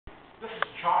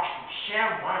Josh from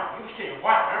ShamWow. You say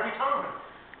wow every time.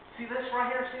 See this right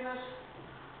here? See this?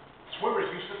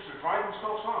 Swimmers use this to dry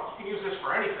themselves off. You can use this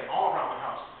for anything all around the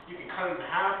house. You can cut it in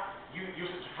half. You use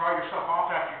it to dry yourself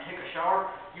off after you take a shower.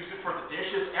 Use it for the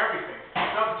dishes, everything.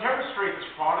 Now to demonstrate this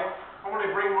product, I want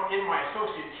to bring in my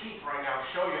associate Keith right now to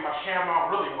show you how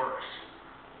ShamWow really works.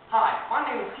 Hi, my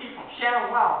name is Keith from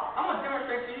ShamWow. I'm going to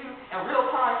demonstrate to you in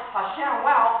real time how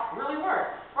ShamWow really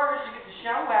works. First, you get the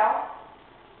ShamWow.